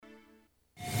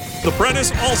The Prentice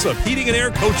Allsup Heating and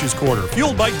Air Coaches Corner,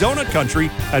 fueled by Donut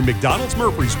Country and McDonald's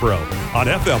Murfreesboro on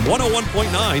FM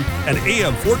 101.9 and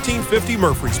AM 1450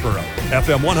 Murfreesboro,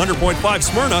 FM 100.5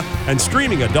 Smyrna, and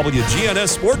streaming at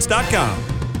WGNSSports.com.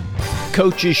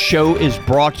 Coach's Show is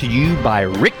brought to you by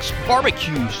Rick's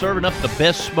Barbecue, serving up the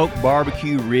best smoked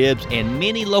barbecue, ribs, and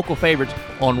many local favorites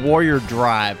on Warrior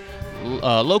Drive.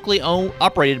 Locally owned,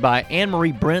 operated by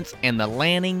Anne-Marie Brents and the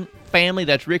Lanning family.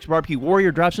 That's Rick's Barbecue,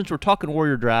 Warrior Drive. Since we're talking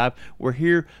Warrior Drive, we're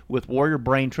here with Warrior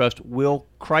Brain Trust, Will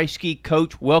Kreisky.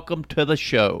 Coach, welcome to the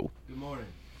show. Good morning.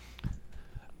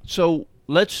 So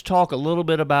let's talk a little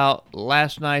bit about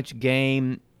last night's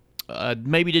game.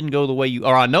 Maybe didn't go the way you,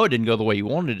 or I know it didn't go the way you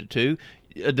wanted it to.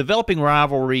 A developing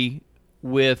rivalry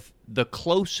with the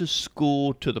closest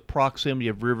school to the proximity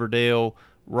of Riverdale,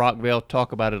 Rockvale.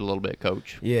 Talk about it a little bit,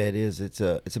 Coach. Yeah, it is. It's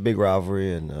a big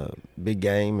rivalry and a big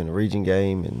game and a region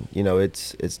game, and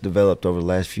it's developed over the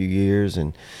last few years,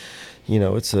 and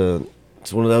it's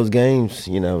one of those games.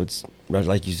 It's right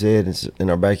like you said. It's in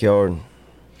our backyard.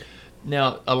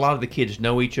 Now, a lot of the kids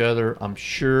know each other. I'm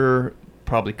sure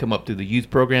probably come up through the youth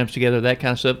programs together. That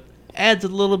kind of stuff adds a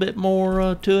little bit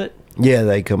more to it. Yeah,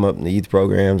 they come up in the youth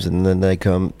programs, and then they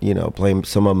come, play.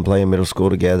 Some of them play in middle school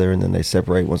together, and then they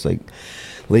separate once they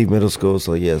leave middle school.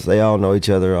 So yes, they all know each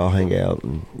other, all hang out,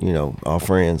 and all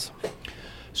friends.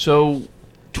 So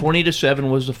 20-7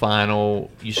 was the final.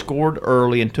 You scored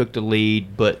early and took the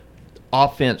lead, but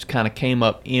offense kind of came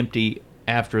up empty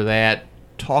after that.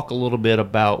 Talk a little bit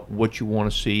about what you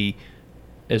want to see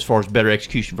as far as better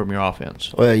execution from your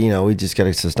offense. Well, we just got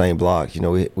to sustain blocks.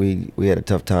 We had a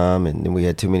tough time, and then we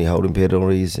had too many holding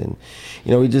penalties, and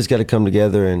we just got to come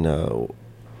together and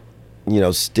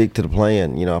stick to the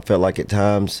plan. I felt like at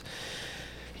times,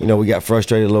 we got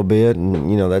frustrated a little bit,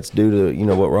 and that's due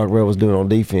to what Rockwell was doing on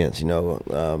defense.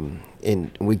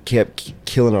 And we kept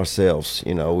killing ourselves.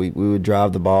 We would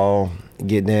drive the ball,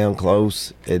 get down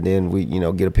close, and then we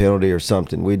get a penalty or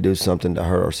something. We'd do something to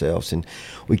hurt ourselves, and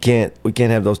we can't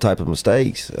have those type of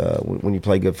mistakes when you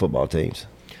play good football teams.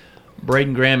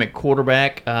 Braden Graham at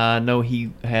quarterback. I know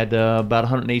he had about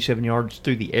 187 yards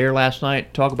through the air last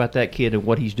night. Talk about that kid and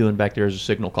what he's doing back there as a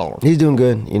signal caller. He's doing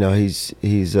good. He's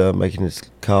making his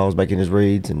calls, making his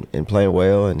reads, and playing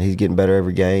well, and he's getting better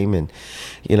every game. And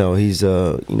he's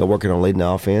working on leading the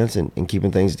offense and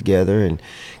keeping things together and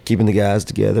keeping the guys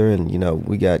together. And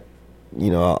we got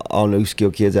all new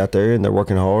skilled kids out there, and they're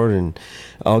working hard and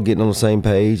all getting on the same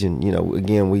page. And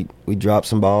again, we dropped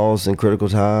some balls in critical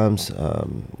times.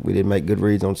 We didn't make good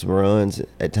reads on some runs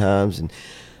at times, and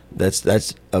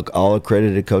that's all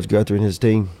accredited to Coach Guthrie and his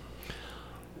team.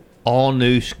 All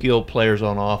new skilled players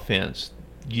on offense.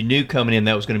 You knew coming in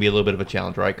that was going to be a little bit of a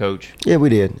challenge, right, Coach? Yeah, we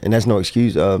did, and that's no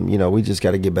excuse. We just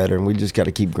got to get better, and we just got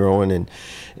to keep growing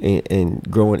and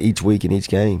growing each week in each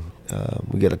game.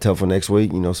 We got a tough one next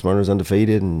week. Smyrna's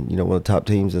undefeated and, one of the top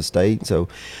teams in the state. So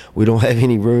we don't have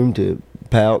any room to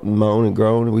pout and moan and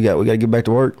groan. We got to get back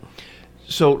to work.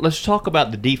 So let's talk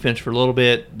about the defense for a little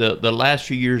bit. The last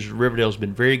few years, Riverdale's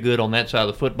been very good on that side of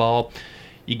the football.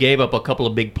 You gave up a couple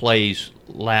of big plays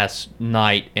last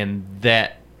night, and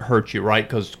that hurt you, right?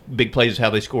 Because big plays is how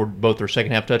they scored both their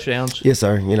second half touchdowns. Yes,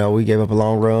 sir. We gave up a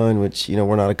long run, which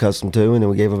we're not accustomed to, and then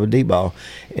we gave up a deep ball.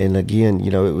 And again,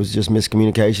 it was just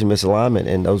miscommunication, misalignment,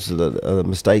 and those are the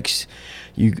mistakes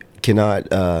you cannot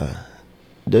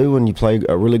do when you play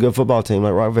a really good football team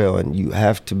like Rockvale, and you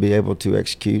have to be able to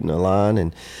execute and align.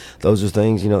 And those are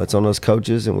things that's on us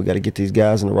coaches, and we got to get these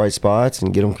guys in the right spots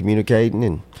and get them communicating.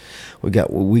 And we got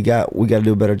to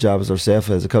do a better job as ourselves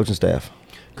as a coaching staff.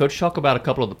 Coach, talk about a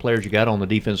couple of the players you got on the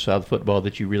defensive side of the football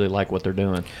that you really like what they're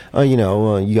doing.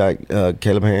 You got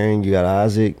Caleb Herring, you got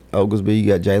Isaac Oglesby, you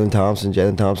got Jalen Thompson.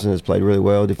 Jalen Thompson has played really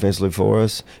well defensively for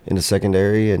us in the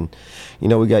secondary, and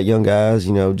we got young guys.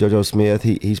 JoJo Smith,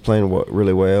 he's playing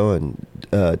really well, and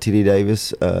T.D.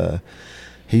 Davis,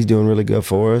 he's doing really good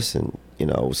for us, and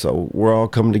so we're all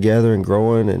coming together and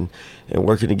growing and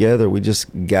working together. We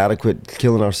just got to quit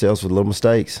killing ourselves with little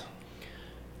mistakes.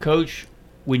 Coach,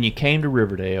 when you came to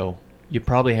Riverdale, you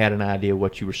probably had an idea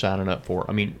what you were signing up for.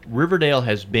 I mean, Riverdale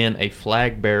has been a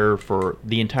flag bearer for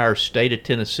the entire state of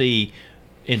Tennessee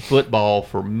in football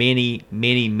for many,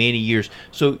 many, many years.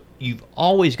 So you've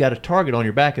always got a target on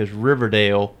your back as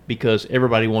Riverdale because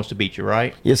everybody wants to beat you,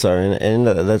 right? Yes, sir. And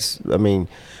that's,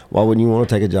 why wouldn't you want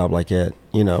to take a job like that?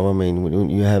 When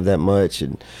you have that much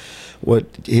and what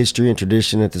history and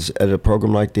tradition at a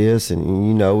program like this,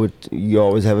 and you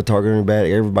always have a target on your back.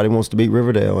 Everybody wants to beat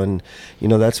Riverdale, and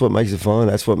that's what makes it fun.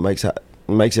 That's what makes it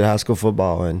high school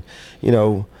football, and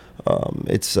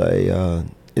it's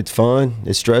fun,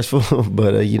 it's stressful,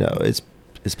 but it's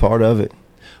part of it.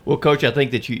 Well, Coach, I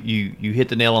think that you hit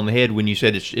the nail on the head when you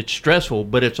said it's stressful,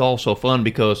 but it's also fun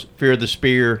because Fear of the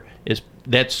Spear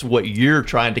that's what you're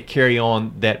trying to carry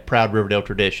on, that proud Riverdale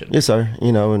tradition. Yes, sir.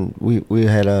 And we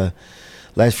had a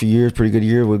last few years pretty good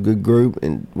year with a good group,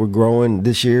 and we're growing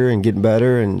this year and getting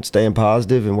better and staying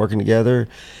positive and working together.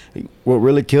 What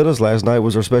really killed us last night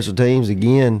was our special teams.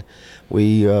 Again,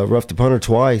 we roughed the punter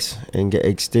twice and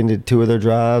extended 2 of their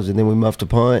drives, and then we muffed a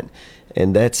punt.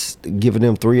 And that's giving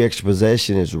them 3 extra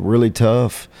possessions is really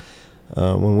tough.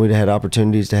 When we'd had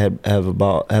opportunities to have the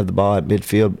ball at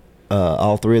midfield,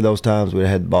 all 3 of those times we'd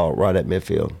had the ball right at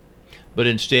midfield. But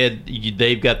instead,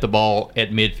 they've got the ball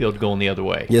at midfield going the other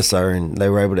way. Yes, sir, and they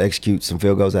were able to execute some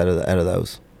field goals out of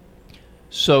those.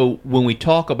 So when we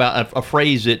talk about a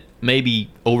phrase that may be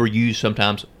overused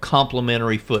sometimes,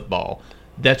 complementary football.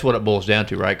 That's what it boils down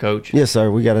to, right, Coach? Yes,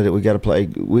 sir. We got to play.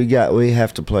 We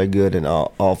have to play good in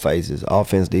all phases: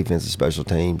 offense, defense, and special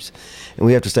teams. And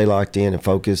we have to stay locked in and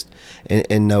focused,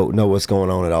 and know what's going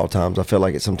on at all times. I feel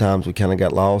like sometimes we kind of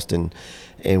got lost and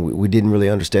we didn't really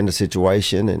understand the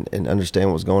situation and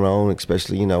understand what's going on,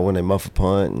 especially when they muff a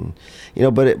punt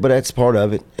and but that's part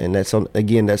of it. And that's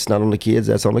not on the kids,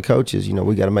 that's on the coaches.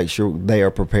 We got to make sure they are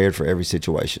prepared for every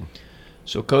situation.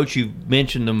 So, Coach, you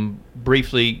mentioned them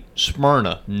briefly.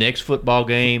 Smyrna, next football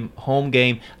game, home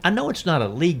game. I know it's not a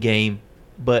league game,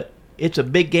 but it's a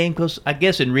big game because I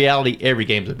guess in reality every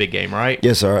game's a big game, right?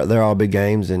 Yes, sir. They're all big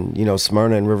games, and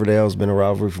Smyrna and Riverdale has been a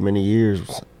rivalry for many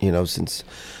years. Since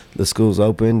the school's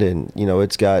opened, and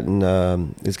it's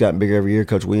gotten bigger every year.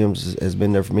 Coach Williams has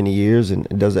been there for many years and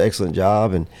does an excellent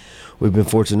job, and we've been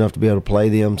fortunate enough to be able to play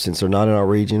them since they're not in our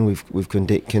region. We've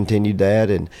continued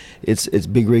that, and it's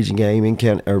big region game, in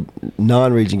county or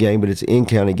non-region game, but it's in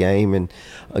county game. And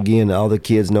again, all the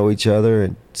kids know each other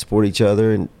and support each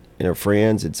other and are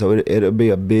friends, and so it'll be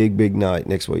a big night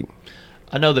next week.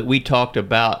 I know that we talked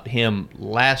about him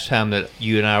last time that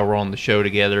you and I were on the show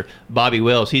together. Bobby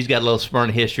Wells, he's got a little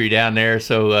Smyrna history down there,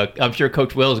 so I'm sure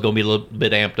Coach Wells is going to be a little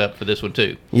bit amped up for this one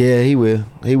too. Yeah, he will.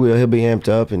 He'll be amped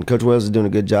up, and Coach Wells is doing a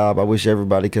good job. I wish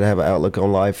everybody could have an outlook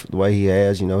on life the way he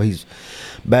has. He's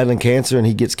battling cancer, and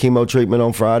he gets chemo treatment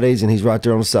on Fridays, and he's right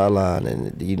there on the sideline.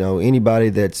 And anybody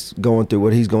that's going through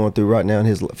what he's going through right now in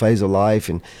his phase of life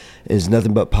and is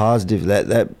nothing but positive,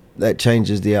 that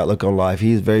changes the outlook on life.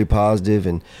 He is very positive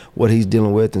in what he's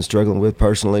dealing with and struggling with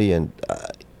personally. And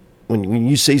when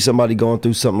you see somebody going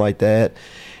through something like that,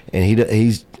 and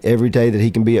he's every day that he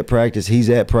can be at practice,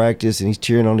 he's at practice and he's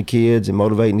cheering on the kids and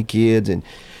motivating the kids, and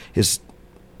it's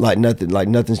like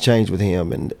nothing's changed with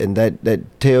him. And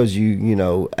that tells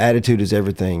you, attitude is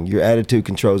everything. Your attitude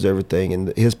controls everything,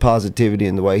 and his positivity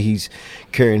and the way he's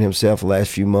carrying himself the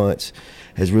last few months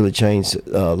has really changed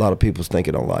a lot of people's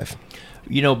thinking on life.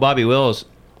 Bobby Wells,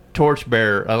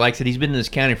 torchbearer. Like I said, he's been in this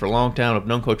county for a long time. I've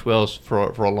known Coach Wells for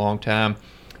a long time,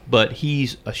 but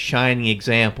he's a shining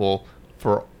example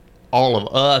for all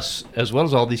of us as well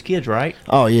as all these kids, right?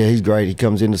 Oh yeah, he's great. He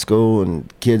comes into school,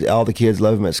 and all the kids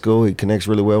love him at school. He connects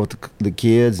really well with the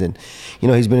kids, and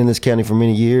he's been in this county for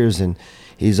many years, and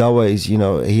he's always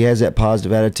he has that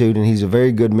positive attitude, and he's a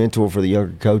very good mentor for the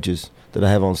younger coaches that I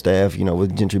have on staff,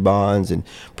 with Gentry Bonds and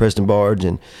Preston Barge,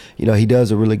 and he does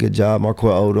a really good job.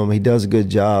 Marquel Odom, he does a good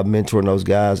job mentoring those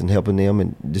guys and helping them.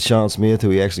 And Deshaun Smith, who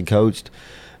he actually coached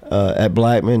at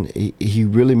Blackman, he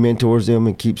really mentors them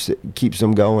and keeps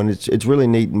them going. It's really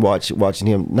neat and watching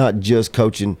him not just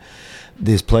coaching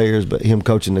these players, but him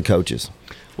coaching the coaches.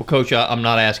 Well, Coach, I'm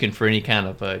not asking for any kind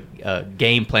of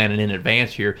game planning in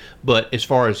advance here, but as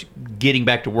far as getting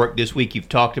back to work this week, you've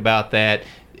talked about that.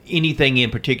 Anything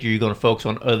in particular you're going to focus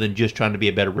on other than just trying to be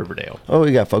a better Riverdale? Oh,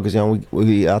 we got to focus on.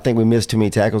 I think we missed too many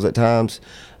tackles at times,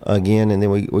 again, and then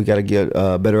we got to get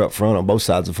better up front on both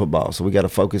sides of football. So we got to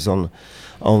focus on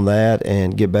that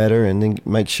and get better, and then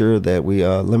make sure that we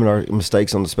limit our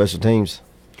mistakes on the special teams.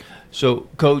 So,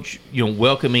 Coach,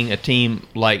 welcoming a team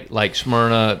like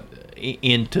Smyrna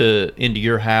into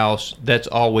your house, that's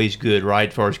always good, right?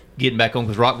 As far as getting back home,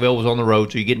 because Rockville was on the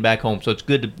road, so you're getting back home. So it's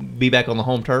good to be back on the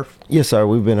home turf. Yes, sir.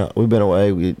 We've been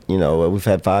away. We've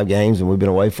had 5 games and we've been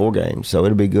away 4 games. So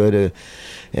it'll be good.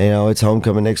 It's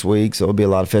homecoming next week, so there'll be a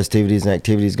lot of festivities and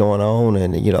activities going on,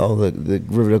 and the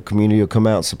Riverdale community will come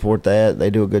out and support that.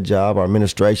 They do a good job. Our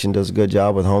administration does a good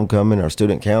job with homecoming. Our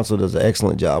student council does an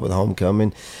excellent job with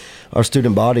homecoming. Our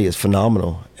student body is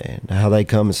phenomenal, and how they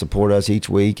come and support us each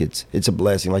week, it's a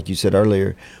blessing. Like you said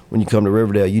earlier, when you come to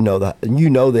Riverdale,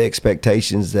 the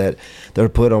expectations that they're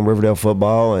put on Riverdale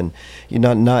football, and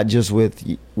you're not just with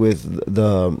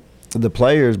the the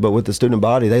players, but with the student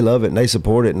body, they love it and they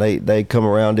support it, and they come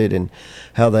around it, and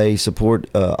how they support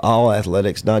all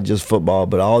athletics, not just football,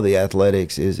 but all the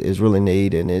athletics is really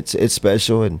neat, and it's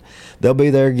special. And they'll be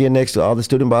there again all the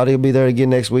student body will be there again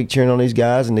next week cheering on these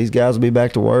guys, and these guys will be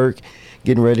back to work,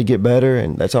 getting ready to get better,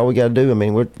 and that's all we got to do. I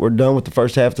mean, we're done with the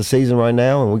first half of the season right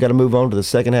now, and we got to move on to the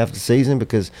second half of the season,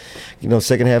 because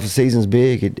second half of the season's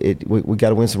big. We got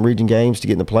to win some region games to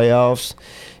get in the playoffs,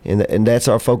 and that's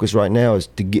our focus right now, is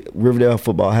to get Riverdale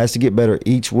football has to get better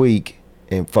each week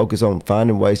and focus on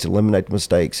finding ways to eliminate the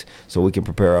mistakes so we can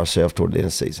prepare ourselves toward the end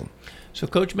of the season. So,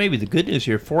 Coach, maybe the good news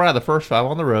here, 4 out of the first 5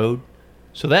 on the road.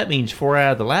 So that means 4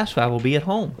 out of the last 5 will be at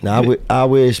home. Now, I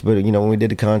wish, but when we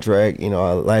did the contract,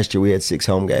 last year we had 6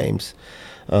 home games,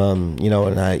 and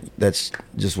that's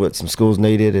just what some schools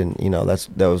needed, and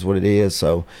that was what it is.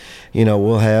 So,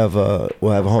 we'll have a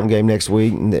home game next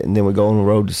week, and then we go on the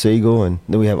road to Siegel, and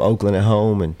then we have Oakland at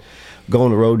home, and go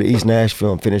on the road to East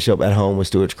Nashville and finish up at home with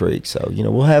Stewart's Creek. So,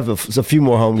 we'll have a few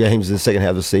more home games in the second half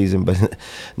of the season, but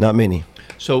not many.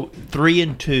 So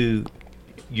 3-2.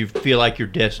 You feel like your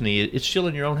destiny, it's still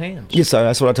in your own hands. Yes, sir.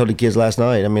 That's what I told the kids last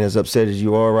night. I mean, as upset as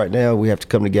you are right now, we have to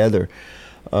come together.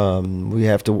 We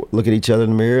have to look at each other in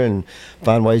the mirror and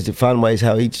find ways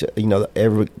how each,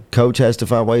 every coach has to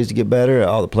find ways to get better.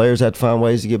 All the players have to find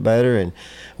ways to get better, and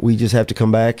we just have to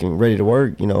come back and ready to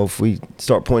work. If we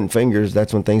start pointing fingers,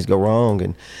 that's when things go wrong.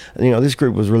 And, this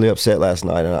group was really upset last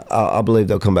night, and I believe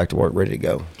they'll come back to work ready to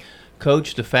go.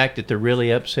 Coach, the fact that they're really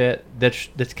upset, that's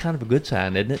kind of a good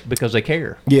sign, isn't it? Because they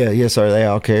care. Yeah, yes, sir. They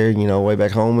all care. Way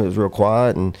back home it was real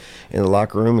quiet, and in the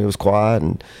locker room it was quiet.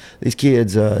 And these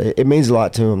kids, it means a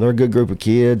lot to them. They're a good group of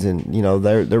kids, and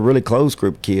they're a really close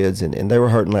group of kids, and they were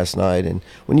hurting last night. And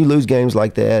when you lose games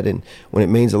like that, and when it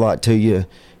means a lot to you,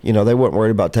 they weren't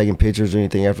worried about taking pictures or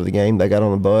anything after the game. They got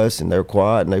on the bus and they were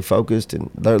quiet and they focused,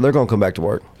 and they're going to come back to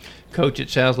work. Coach, it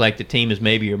sounds like the team is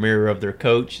maybe a mirror of their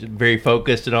coach, very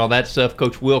focused and all that stuff.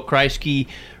 Coach Will Kreisky,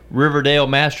 Riverdale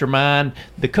Mastermind.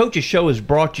 The Coaches Show is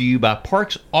brought to you by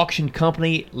Parks Auction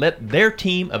Company. Let their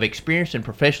team of experienced and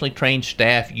professionally trained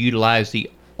staff utilize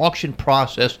the auction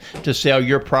process to sell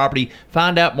your property.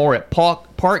 Find out more at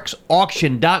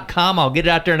parksauction.com. I'll get it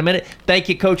out there in a minute. Thank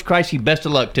you, Coach Kreisky. Best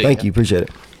of luck to you. Thank you. Appreciate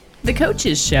it. The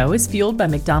Coaches Show is fueled by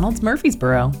McDonald's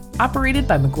Murfreesboro, operated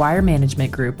by McGuire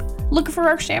Management Group. Look for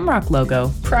our Shamrock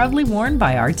logo, proudly worn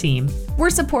by our team. We're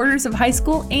supporters of high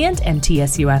school and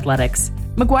MTSU athletics.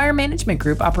 McGuire Management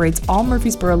Group operates all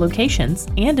Murfreesboro locations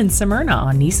and in Smyrna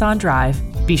on Nissan Drive.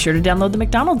 Be sure to download the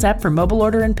McDonald's app for mobile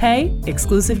order and pay,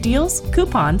 exclusive deals,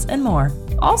 coupons, and more.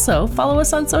 Also, follow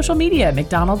us on social media at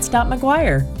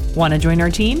mcdonalds.mcguire. Want to join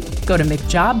our team? Go to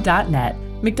mcjob.net.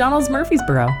 McDonald's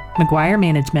Murfreesboro, McGuire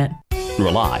Management.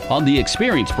 Rely on the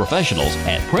experienced professionals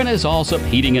at Prentice Allsup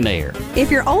Heating and Air. If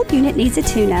your old unit needs a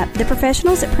tune-up, the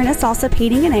professionals at Prentice Allsup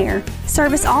Heating and Air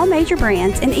service all major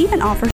brands and even offer